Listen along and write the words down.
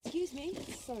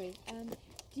Sorry,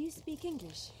 do you speak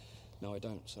English? No, I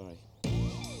don't, sorry.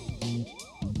 English,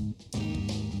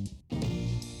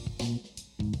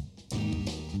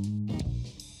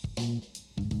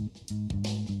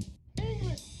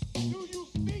 do you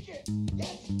speak it?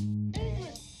 Yes.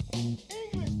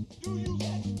 English, do you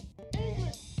yes?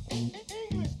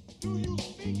 English, do you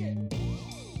speak it?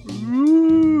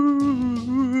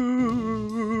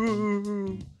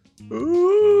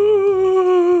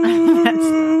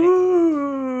 That's lovely.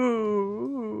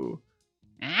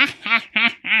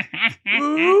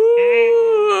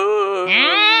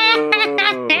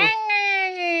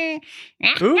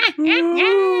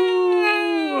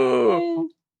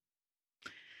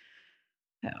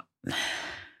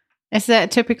 Is that a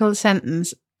typical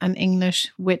sentence an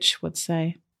English witch would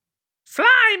say?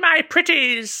 Fly, my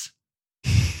pretties!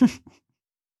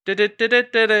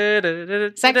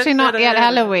 It's actually not yet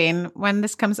Halloween. When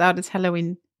this comes out, it's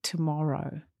Halloween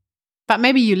tomorrow. But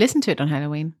maybe you listen to it on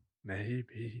Halloween.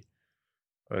 Maybe.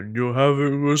 And you're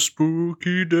having a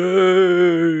spooky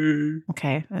day.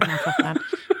 Okay, enough of that.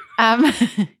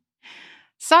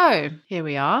 So, here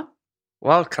we are.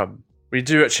 Welcome. We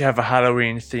do actually have a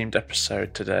Halloween-themed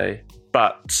episode today,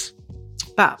 but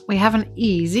we have an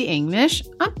easy English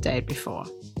update before.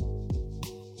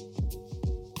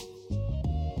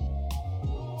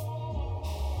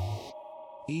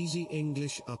 Easy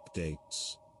English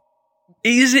updates.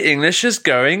 Easy English is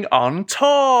going on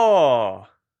tour.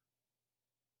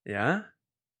 Yeah?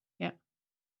 Yeah.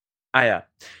 Yeah.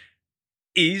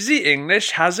 Easy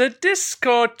English has a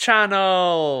Discord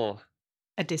channel.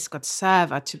 A Discord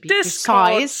server, to be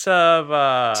Discord precise.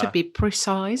 server. To be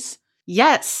precise.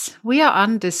 Yes, we are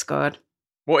on Discord.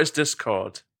 What is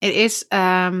Discord? It is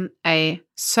a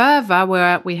server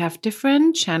where we have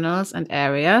different channels and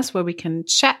areas where we can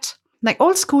chat. Like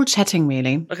old school chatting,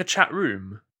 really. Like a chat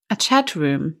room. A chat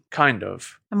room. Kind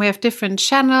of. And we have different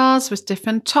channels with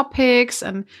different topics.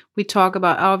 And we talk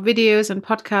about our videos and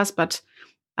podcasts. But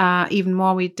even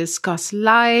more, we discuss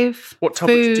life. What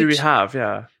topics food. do we have?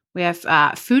 Yeah. We have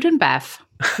food and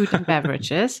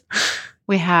beverages.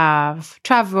 We have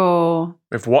travel.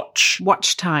 We have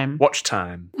watch time. Watch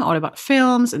time. All about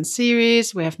films and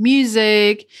series. We have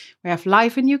music. We have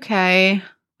life in UK.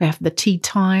 We have the tea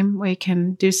time where you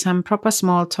can do some proper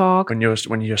small talk. When you're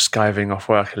skiving off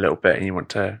work a little bit and you want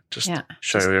to just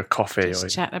show your coffee.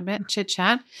 Just chat a bit, chit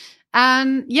chat.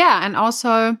 And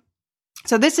also,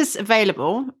 so this is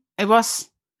available. It was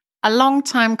a long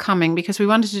time coming because we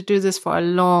wanted to do this for a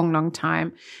long, long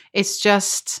time. It's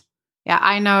just,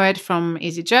 I know it from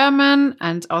Easy German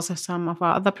and also some of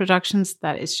our other productions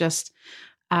that it's just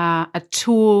a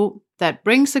tool that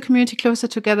brings the community closer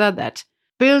together, that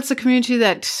builds a community,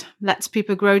 that lets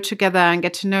people grow together and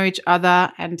get to know each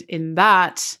other, and in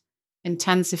that,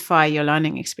 intensify your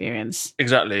learning experience.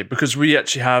 Exactly, because we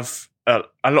actually have a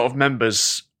lot of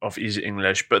members of Easy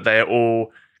English, but they're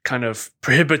all kind of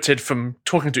prohibited from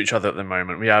talking to each other at the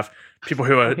moment. We have people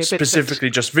who are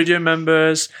specifically just video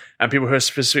members and people who are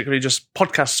specifically just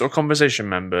podcasts or conversation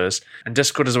members. And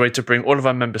Discord is a way to bring all of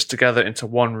our members together into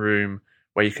one room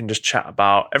where you can just chat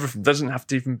about everything. It doesn't have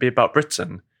to even be about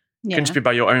Britain. It can just be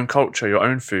about your own culture, your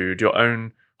own food, your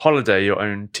own holiday, your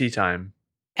own tea time.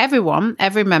 Everyone,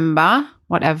 every member,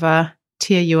 whatever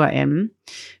tier you are in,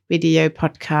 video,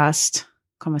 podcast,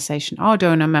 conversation, or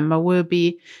donor member will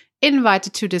be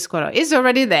invited to Discord, or is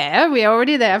already there. We are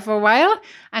already there for a while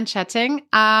and chatting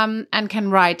and can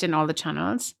write in all the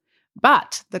channels.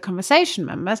 But the conversation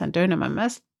members and donor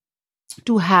members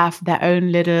do have their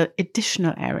own little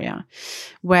additional area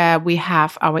where we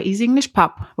have our Easy English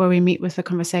pub, where we meet with the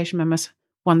conversation members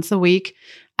once a week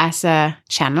as a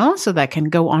channel, so they can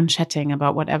go on chatting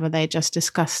about whatever they just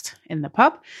discussed in the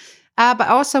pub. But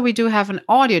also we do have an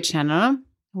audio channel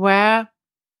where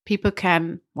people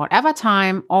can, whatever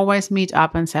time, always meet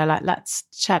up and say, like, let's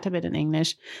chat a bit in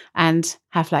English, and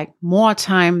have like more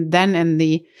time than in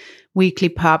the weekly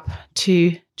pub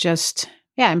to just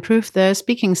improve the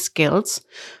speaking skills.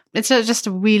 It's just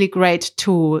a really great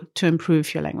tool to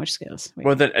improve your language skills. Really.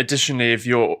 Well, then additionally, if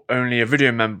you're only a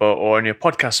video member or only a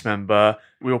podcast member,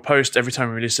 we will post every time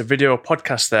we release a video or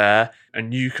podcast there,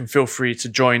 and you can feel free to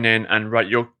join in and write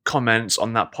your comments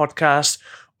on that podcast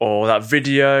or that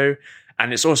video.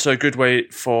 And it's also a good way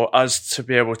for us to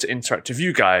be able to interact with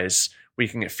you guys. We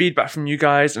can get feedback from you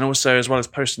guys, and also, as well as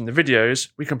posting the videos,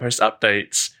 we can post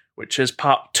updates, which is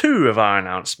part 2 of our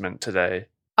announcement today.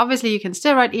 Obviously, you can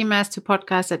still write emails to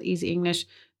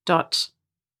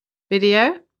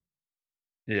podcast@easyenglish.video.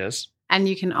 Yes. And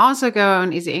you can also go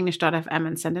on easyenglish.fm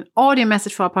and send an audio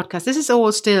message for our podcast. This is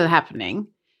all still happening,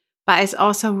 but it's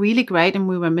also really great, and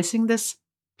we were missing this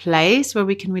place where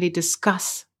we can really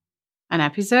discuss an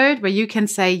episode, where you can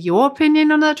say your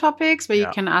opinion on the topics, where you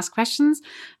can ask questions.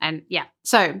 And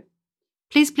so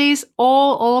please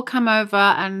all come over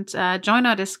and join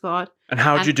our Discord. And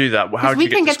how do you do that? How do we you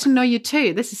can get to know you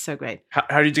too. This is so great.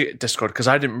 How do you get Discord? Because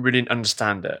I didn't really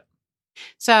understand it.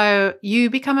 So you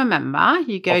become a member.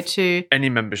 You go to any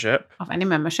membership.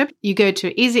 You go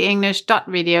to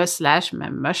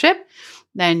easyenglish.video/membership.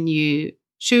 Then you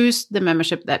choose the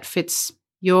membership that fits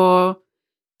your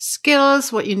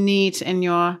skills, what you need in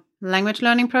your language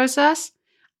learning process.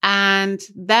 And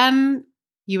then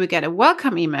you will get a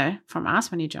welcome email from us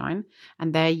when you join.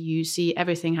 And there you see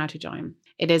everything how to join.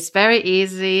 It is very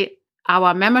easy.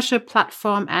 Our membership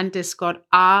platform and Discord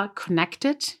are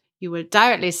connected. You will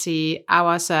directly see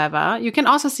our server. You can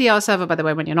also see our server, by the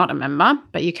way, when you're not a member,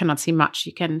 but you cannot see much.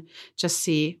 You can just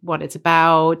see what it's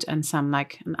about and some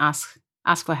like an ask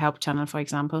for help channel, for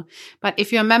example. But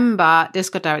if you're a member,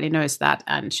 Discord directly knows that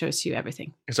and shows you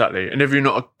everything. Exactly. And if you're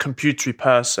not a computery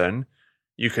person,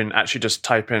 you can actually just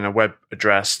type in a web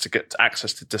address to get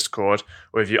access to Discord.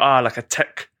 Or if you are like a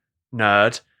tech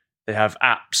nerd, they have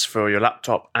apps for your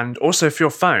laptop and also for your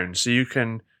phone, so you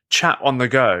can chat on the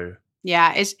go.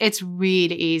 Yeah, it's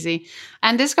really easy.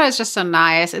 And Discord is just so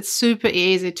nice. It's super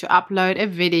easy to upload a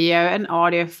video, an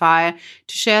audio file,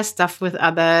 to share stuff with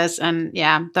others. And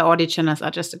the audio channels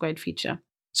are just a great feature.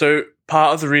 So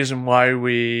part of the reason why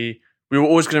we were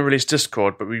always going to release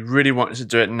Discord, but we really wanted to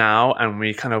do it now. And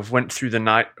we kind of went through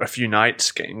a few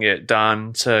nights getting it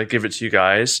done to give it to you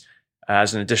guys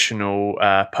as an additional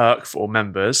perk for all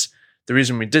members. The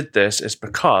reason we did this is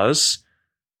because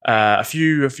a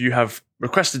few of you have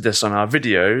requested this on our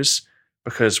videos,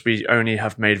 because we only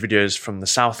have made videos from the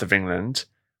south of England.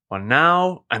 Well,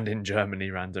 now, and in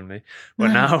Germany randomly,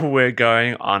 now we're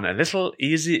going on a little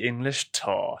Easy English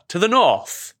tour to the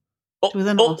north. Up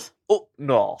north. Up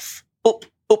north. Up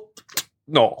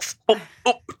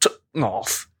to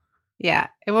north. Yeah,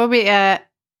 it will be a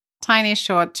tiny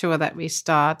short tour that we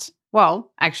start.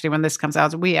 Well, actually, when this comes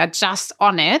out, we are just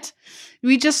on it.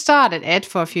 We just started it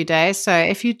for a few days. So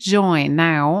if you join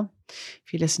now,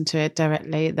 if you listen to it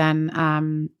directly,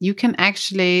 then you can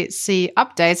actually see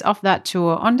updates of that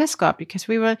tour on Discord, because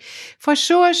we will for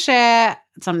sure share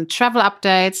some travel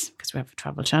updates, because we have a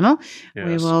travel channel. Yes.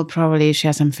 We will probably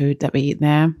share some food that we eat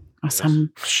there. Or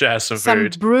share some food. Some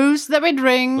brews that we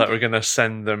drink. Like we're going to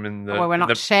send them in the, we're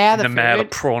not share the mail a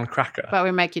prawn cracker. But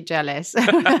we make you jealous.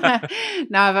 No,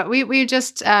 but we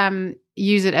just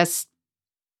use it as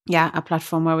a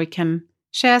platform where we can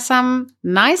share some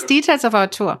nice details of our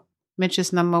tour.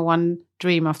 Mitch's number one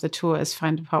dream of the tour is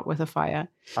find a pot with a fire.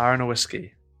 Fire and a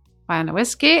whiskey. And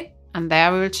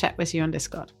there we will chat with you on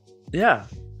Discord. Yeah.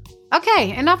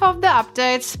 Okay, enough of the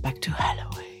updates. Back to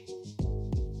Halloween.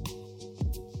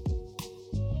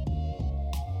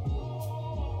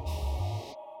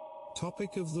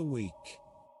 Topic of the week.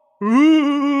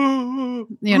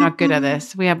 You're not good at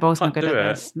this. We are both not good at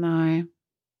this. No.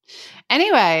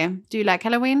 Anyway, do you like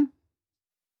Halloween?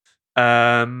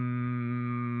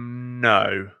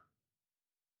 No.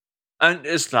 And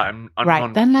it's like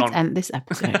then let's end this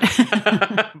episode.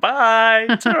 Bye.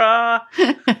 Ta-ra.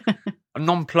 I'm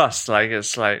nonplussed. Like,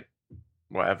 it's like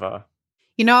whatever.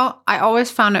 You know, I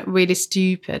always found it really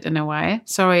stupid in a way.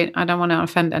 Sorry, I don't want to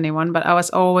offend anyone, but I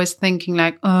was always thinking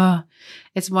like,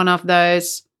 it's one of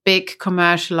those big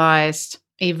commercialized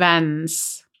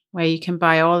events where you can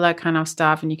buy all that kind of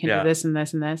stuff and you can do this and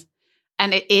this and this.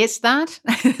 And it is that.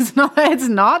 It's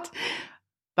not.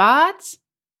 But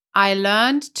I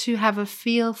learned to have a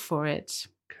feel for it.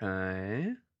 Okay.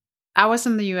 I was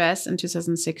in the US in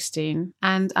 2016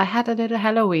 and I had a little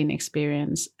Halloween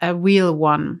experience, a real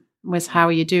one, with how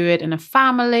you do it in a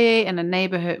family, in a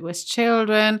neighborhood with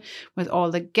children, with all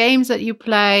the games that you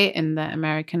play in the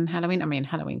American Halloween. I mean,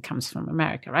 Halloween comes from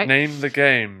America, right? Name the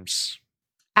games.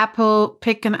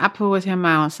 Pick an apple with your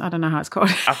mouse. I don't know how it's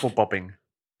called. Apple bobbing.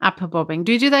 Apple bobbing.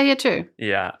 Do you do that here too?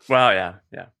 Yeah. Well,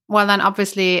 yeah. Well, then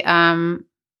obviously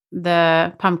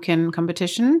the pumpkin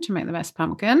competition to make the best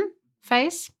pumpkin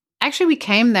face. Actually, we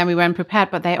came there, we weren't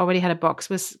prepared, but they already had a box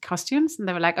with costumes. And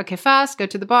they were like, okay, first go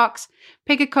to the box,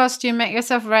 pick a costume, make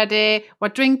yourself ready.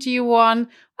 What drink do you want?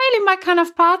 Really my kind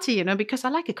of party, because I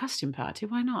like a costume party.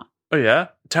 Why not? Oh, yeah?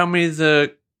 Tell me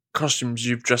the costumes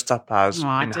you've dressed up as in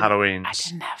Halloween. I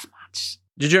didn't have much.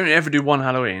 Did you only ever do one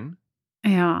Halloween?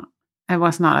 Yeah. It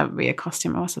was not a real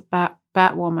costume. It was a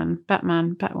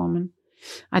Batwoman.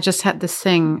 I just had this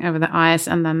thing over the eyes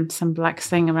and then some black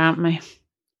thing around me.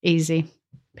 Easy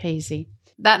peasy.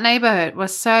 That neighborhood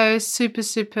was so super,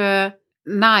 super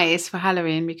nice for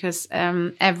Halloween because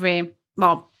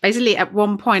well, basically at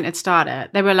one point it started.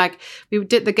 They were like, we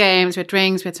did the games, we had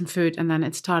drinks, we had some food, and then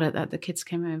it started that the kids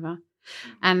came over.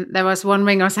 And there was one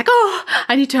ring, I was like, oh,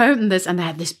 I need to open this. And they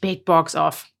had this big box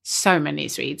of so many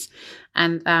sweets.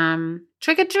 And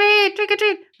trick or treat, trick or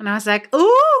treat. And I was like, ooh,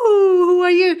 who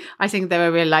are you? I think they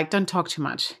were really like, don't talk too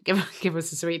much. Give us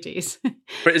the sweeties.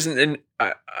 But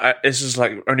this is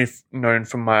like only known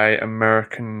from my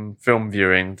American film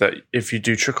viewing that if you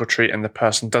do trick or treat and the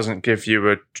person doesn't give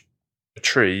you a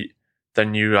treat,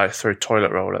 then you like throw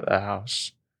toilet roll at their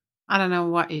house. I don't know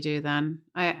what you do then.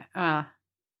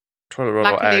 Toilet roll.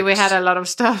 Luckily, we had a lot of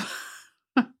stuff.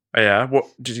 Oh, yeah. What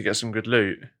did you get? Some good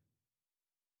loot.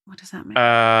 What does that mean?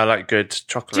 Like good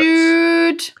chocolates.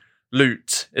 Dude.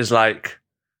 Loot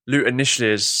initially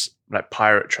is like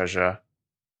pirate treasure.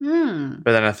 But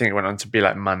then I think it went on to be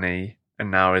like money,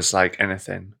 and now is like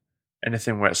anything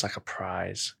where it's like a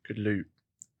prize. Good loot.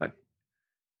 Like,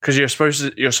 because you're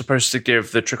supposed to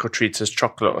give the trick or treaters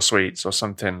chocolate or sweets or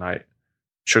something like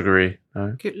sugary.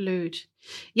 No? Good loot.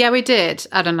 Yeah, we did.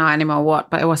 I don't know anymore what,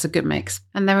 but it was a good mix.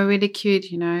 And they were really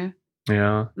cute, you know.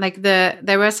 Yeah. Like there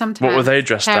were sometimes what were they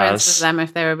dressed parents as? With them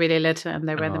if they were really little and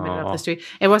they were in the middle of the street.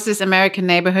 It was this American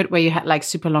neighborhood where you had like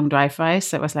super long driveways.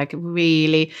 So it was like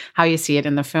really how you see it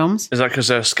in the films. Is that because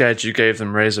they're scared you gave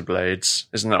them razor blades?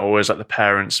 Isn't that always like the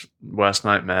parents' worst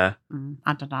nightmare?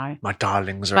 I don't know. My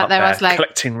darlings are But up there there was, like-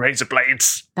 collecting razor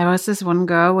blades. There was this one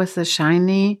girl with a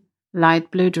shiny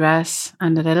light blue dress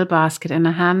and a little basket in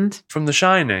her hand. From The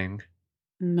Shining?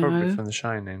 No. Probably from The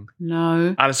Shining.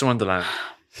 No. Alice in Wonderland.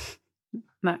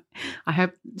 No. I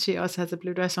hope she also has a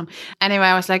blue dress on. Anyway,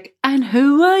 I was like, and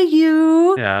who are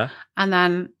you? Yeah. And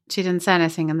then she didn't say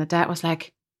anything. And the dad was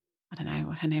like, I don't know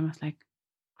what her name was, like,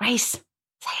 Grace,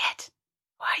 say it.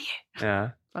 Who are you? Yeah.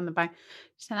 From the back.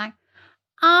 She said like,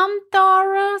 I'm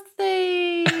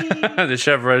Dorothy. Did she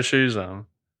have red shoes on?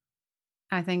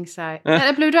 I think so. Is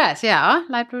that a blue dress? Yeah,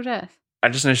 light blue dress. I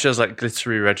just know she has like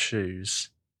glittery red shoes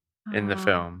in the Oh.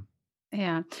 film.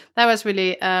 Yeah, that was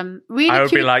really, really I would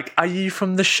cute. be like, are you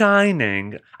from The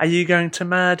Shining? Are you going to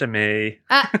murder me?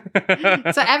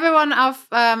 So everyone of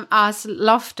us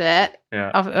loved it.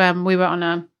 Yeah. We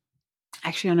were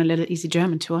actually on a little easy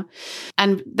German tour,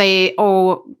 and they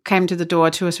all came to the door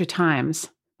 2 or 3 times.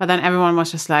 But then everyone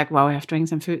was just like, well, we have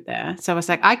drinks and food there. So I was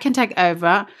like, I can take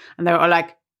over. And they were all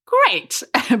like, great,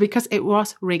 because it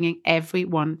was ringing every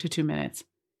 1 to 2 minutes.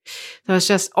 So it's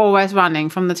just always running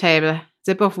from the table,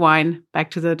 sip of wine,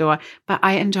 back to the door. But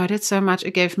I enjoyed it so much.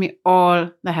 It gave me all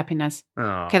the happiness. Oh,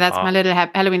 Okay, that's my little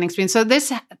Halloween experience. So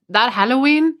that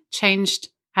Halloween changed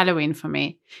Halloween for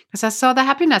me because I saw the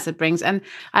happiness it brings. And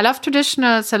I love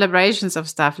traditional celebrations of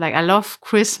stuff. Like I love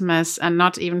Christmas, and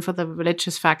not even for the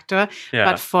religious factor,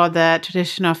 but for the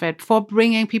tradition of it, for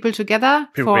bringing people together,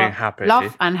 People for being happy.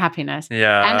 love and happiness.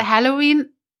 Yeah. And Halloween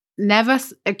never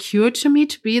occurred to me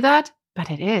to be that, but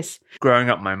it is. Growing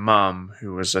up, my mum,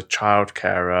 who was a child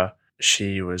carer,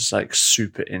 she was like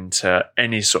super into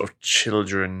any sort of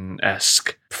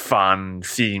children-esque, fun,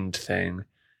 themed thing.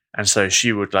 And so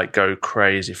she would like go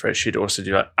crazy for it. She'd also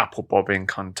do like apple bobbing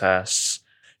contests.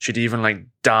 She'd even like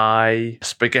dye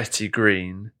spaghetti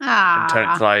green and turn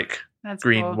it to like That's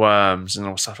green cool. worms and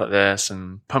all stuff like this,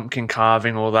 and pumpkin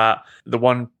carving, all that. The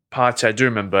one party I do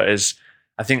remember is,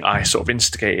 I think I sort of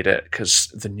instigated it because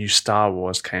the new Star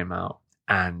Wars came out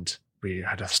and we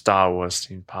had a Star Wars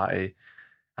themed party,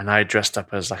 and I dressed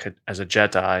up as like as a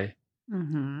Jedi.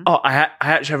 Mm-hmm. Oh, I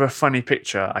actually have a funny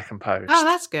picture I can post. Oh,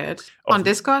 that's good. On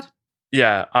Discord?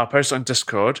 Yeah, I'll post it on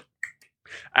Discord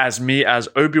as me as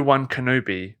Obi-Wan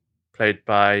Kenobi, played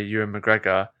by Ewan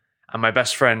McGregor, and my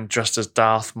best friend dressed as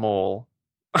Darth Maul,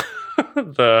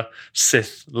 the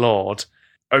Sith Lord.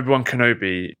 Obi-Wan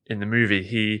Kenobi in the movie,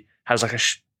 he has like a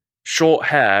short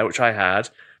hair, which I had,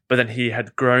 but then he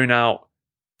had grown out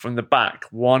from the back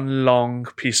one long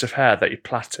piece of hair that he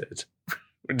plaited,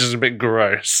 which is a bit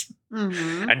gross.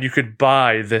 Mm-hmm. And you could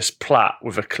buy this plait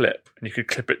with a clip, and you could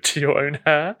clip it to your own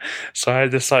hair. So I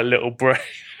had this like little braid,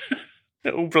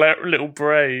 little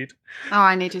braid. Oh,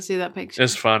 I need to see that picture.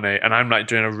 It's funny, and I'm like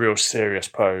doing a real serious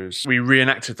pose. We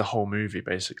reenacted the whole movie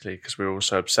basically because we were all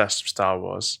so obsessed with Star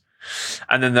Wars.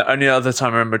 And then the only other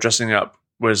time I remember dressing up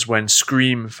was when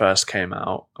Scream first came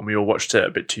out, and we all watched it a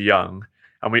bit too young.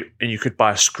 And you could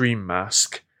buy a Scream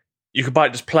mask. You could buy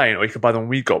it just plain, or you could buy the one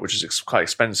we got, which is quite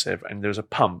expensive. And there was a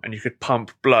pump, and you could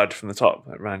pump blood from the top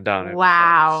that ran down. over the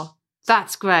Wow. face.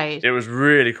 That's great. It was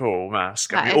really cool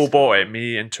mask. And That we all is bought cool. it,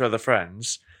 me and 2 other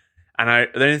friends. And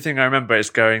the only thing I remember is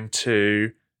going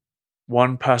to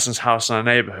one person's house in our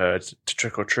neighborhood to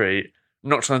trick or treat,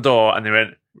 knocked on the door, and they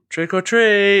went, trick or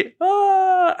treat.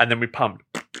 Ah! And then we pumped.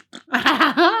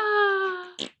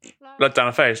 blood down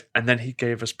her face, and then he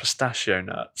gave us pistachio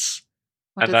nuts.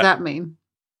 What And does that mean?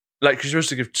 Like, because you're supposed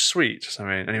to give sweets or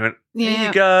something, and he went, "Here Yeah.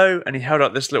 you go," and he held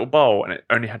out this little bowl, and it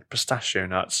only had pistachio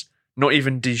nuts, not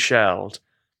even deshelled.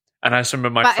 And I just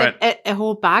remember my friend. A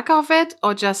whole bag of it,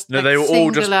 or just No, like they were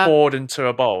all just singular- poured into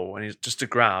a bowl, and he's just to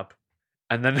grab.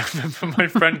 And then I remember my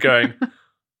friend going,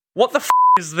 "What the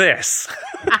is this?"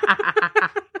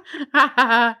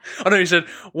 Oh no, he said,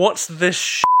 "What's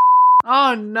this?"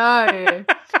 Oh no!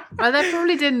 Well, they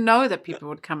probably didn't know that people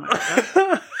would come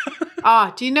over.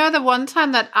 Oh, do you know the one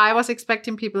time that I was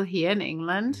expecting people here in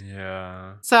England?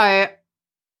 Yeah. So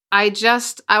I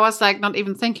was like not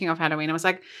even thinking of Halloween. I was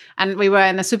like, and we were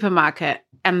in the supermarket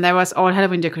and there was all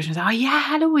Halloween decorations. Oh yeah,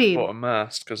 Halloween. Bought a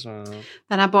mask as well.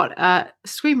 Then I bought a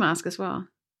scream mask as well.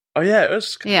 Oh yeah, it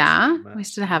was. kind of Yeah, a we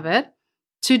mask. still have it.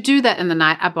 To do that in the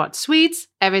night, I bought sweets,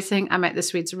 everything. I made the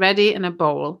sweets ready in a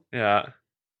bowl. Yeah.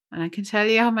 And I can tell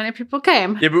you how many people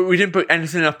came. Yeah, but we didn't put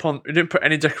anything up on. We didn't put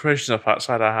any decorations up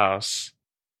outside our house.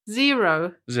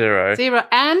 Zero. Zero.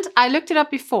 And I looked it up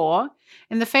before.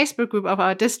 In the Facebook group of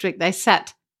our district, they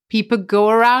said people go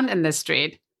around in the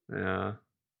street. Yeah.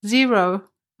 Zero.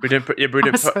 We didn't put. Yeah, but we I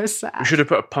didn't was put. so sad. We should have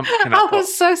put a pumpkin I up.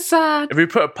 was so sad. If we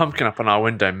put a pumpkin up on our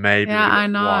window, maybe. Yeah, we'd I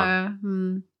have know.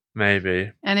 won.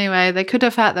 Maybe. Anyway, they could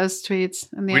have had those treats.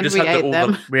 In the end, we had ate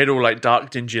them. we had all like dark,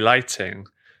 dingy lighting,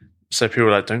 so people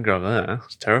were like, "Don't go there.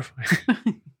 It's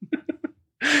terrifying."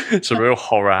 It's a real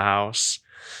horror house.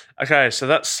 Okay, so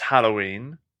that's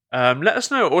Halloween. Let us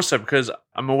know also, because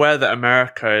I'm aware that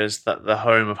America is the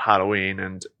home of Halloween,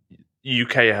 and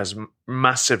UK has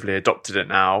massively adopted it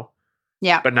now.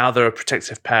 Yeah. But now there are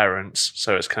protective parents,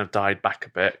 so it's kind of died back a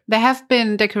bit. There have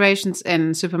been decorations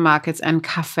in supermarkets and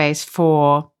cafes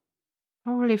for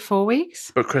probably 4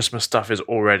 weeks. But Christmas stuff is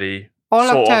already All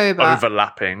sort October. of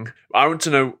overlapping. I want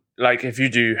to know, like, if you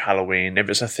do Halloween, if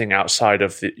it's a thing outside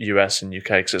of the US and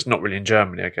UK, because it's not really in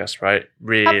Germany, I guess, right?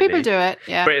 Really. People do it,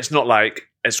 yeah. But it's not like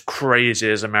as crazy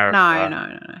as America.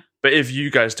 No. But if you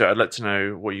guys do it, I'd like to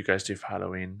know what you guys do for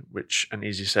Halloween, which An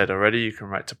Easy said already. You can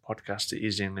write to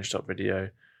podcast@easyenglish.video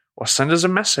or send us a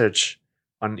message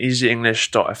on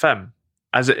easyenglish.fm.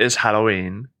 As it is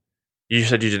Halloween, you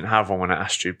said you didn't have one when I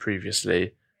asked you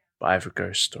previously, but I have a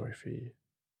ghost story for you.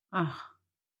 Oh.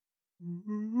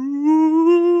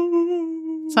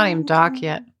 It's not even dark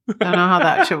yet. Don't know how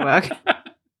that should work.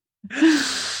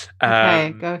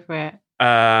 Okay, go for it.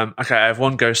 Okay, I have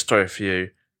one ghost story for you.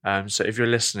 So if you're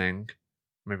listening,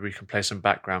 maybe we can play some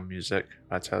background music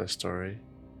while I tell this story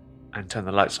and turn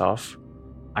the lights off.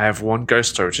 I have one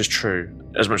ghost story, which is true.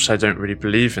 As much as I don't really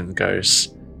believe in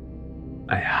ghosts,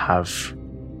 I have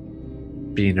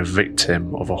been a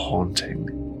victim of a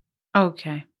haunting.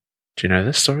 Okay. Do you know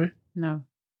this story? No.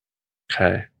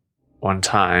 Okay. One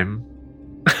time,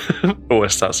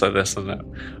 always starts like this, doesn't it?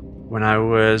 When I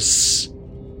was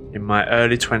in my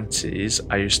early 20s,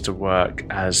 I used to work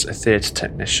as a theatre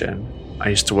technician. I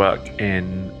used to work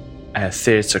in a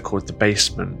theatre called The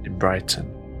Basement in Brighton.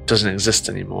 It doesn't exist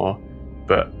anymore,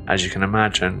 but as you can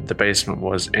imagine, the basement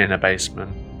was in a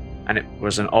basement, and it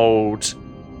was an old,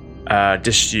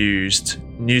 disused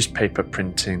newspaper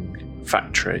printing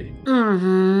factory.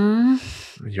 Mm-hmm.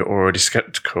 You're already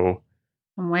skeptical.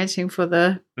 I'm waiting for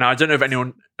the... Now, I don't know if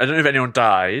anyone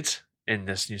died in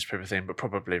this newspaper thing, but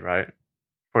probably, right?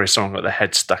 Probably someone got their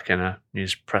head stuck in a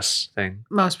news press thing.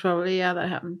 Most probably, yeah, that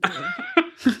happened.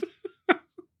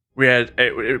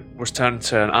 It was turned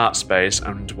to an art space,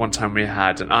 and one time we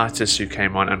had an artist who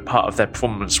came on, and part of their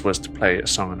performance was to play a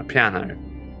song on a piano.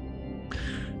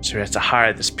 So we had to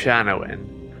hire this piano in.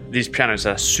 These pianos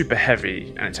are super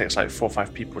heavy, and it takes like 4 or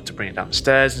 5 people to bring it down the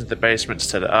stairs into the basement, to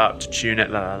set it up, to tune it,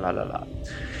 la la la la la.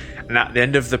 And at the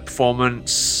end of the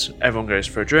performance, everyone goes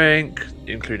for a drink,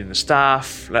 including the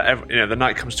staff. The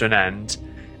night comes to an end,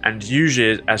 and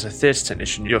usually, as a theatre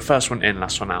technician, you're first one in,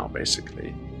 last one out,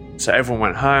 basically. So everyone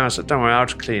went home. I was like, "Don't worry, I'll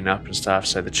just clean up and stuff."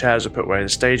 So the chairs were put away, the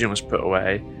staging was put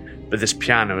away, but this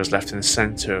piano was left in the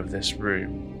centre of this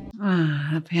room.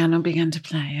 The piano began to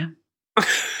play, yeah.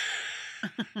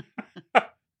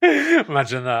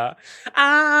 Imagine that.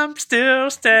 I'm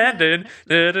still standing.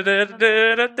 No,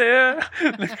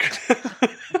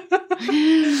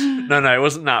 it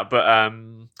wasn't that. But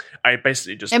I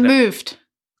basically just moved.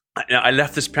 I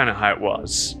left this piano how it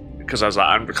was because I was like,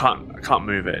 I can't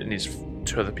move it. It needs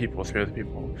 2 other people, 3 other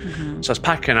people. Mm-hmm. So I was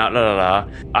packing out.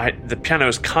 The piano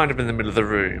was kind of in the middle of the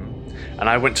room, and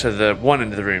I went to the one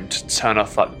end of the room to turn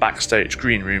off like the backstage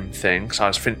green room thing. So I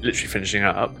was literally finishing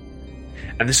up.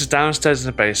 And this is downstairs in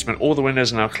the basement. All the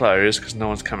windows are now closed because no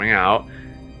one's coming out.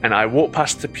 And I walked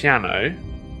past the piano,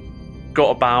 got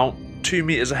about 2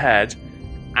 meters ahead,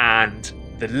 and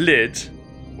the lid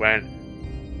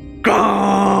went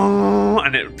gong,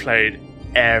 and it played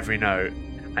every note,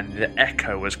 and the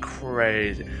echo was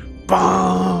crazy.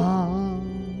 Bong,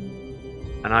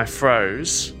 and I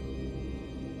froze.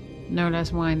 No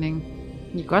less whining.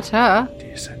 You got her. Do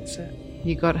you sense it?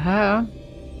 You got her.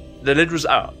 The lid was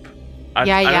up.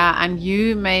 And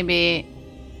you maybe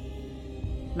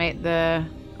made the...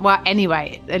 Well,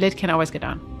 anyway, the lid can always go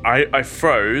down. I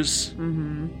froze.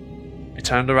 Mm-hmm. I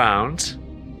turned around,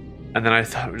 and then I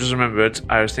just remembered.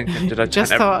 I was thinking, did I turn?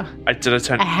 Just thought did I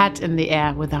turn? a hat in the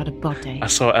air without a body. I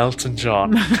saw Elton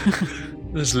John.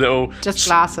 This little Just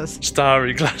glasses.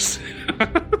 starry glasses.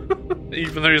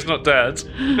 Even though he's not dead.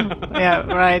 Yeah,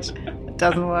 right. It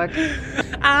doesn't work.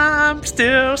 I'm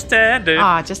still standing.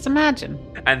 Just imagine.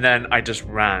 And then I just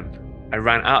ran. I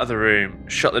ran out of the room,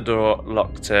 shut the door,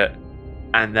 locked it,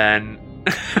 and then...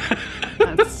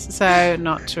 That's so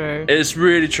not true. It's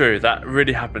really true. That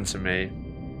really happened to me.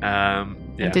 Yeah.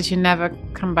 And did you never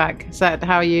come back? Is that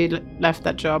how you left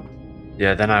that job?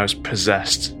 Yeah, then I was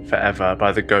possessed forever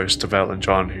by the ghost of Elton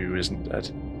John, who isn't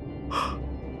dead.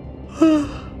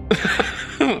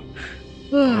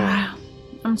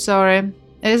 I'm sorry. It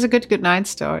is a good night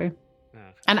story.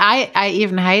 And I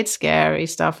even hate scary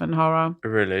stuff and horror.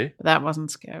 Really? But that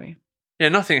wasn't scary. Yeah,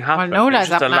 nothing happened. Well, Nola's It's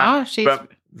just up a now. but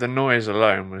the noise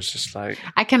alone was just like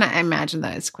I can imagine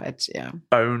that it's quite,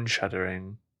 bone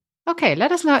shuddering. Okay,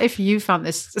 let us know if you found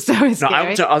this story No, scary. I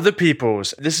want to other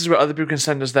people's. This is where other people can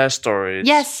send us their stories.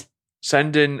 Yes.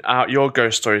 Send in out your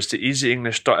ghost stories to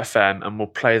easyenglish.fm and we'll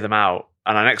play them out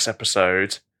on our next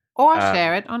episode. Or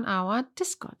share it on our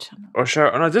Discord channel. Or share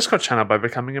it on our Discord channel by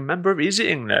becoming a member of Easy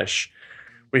English.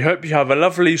 We hope you have a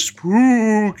lovely,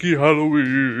 spooky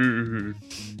Halloween.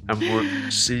 And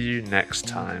we'll see you next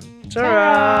time. Ta-ra!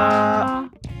 Ta-ra!